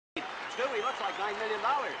Stu, he looks like $9 million.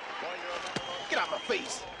 Get out my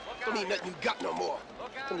face. Don't need nothing you got no more.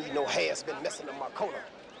 Don't need no hair's been messing up my corner.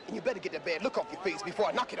 And you better get that bad look off your face before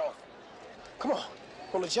I knock it off. Come on.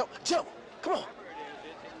 Wanna jump? Jump. Come on.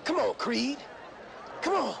 Come on, Creed.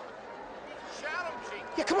 Come on.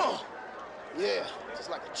 Yeah, come on. Yeah, just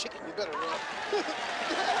like a chicken. You better run.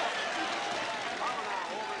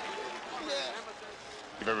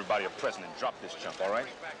 Give everybody a present and drop this jump, all right?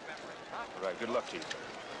 All right, good luck to you.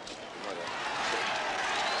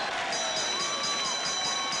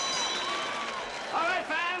 All right,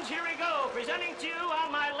 fans, here we go. Presenting to you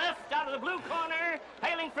on my left, out of the blue corner,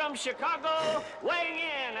 hailing from Chicago, weighing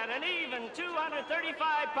in at an even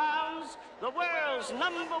 235 pounds, the world's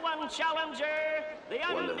 #1 challenger, the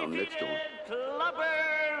undefeated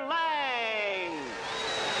Clubber Lang.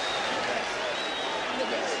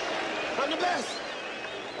 I'm the best.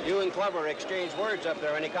 You and Clubber exchanged words up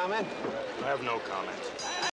there. Any comment? I have no comment.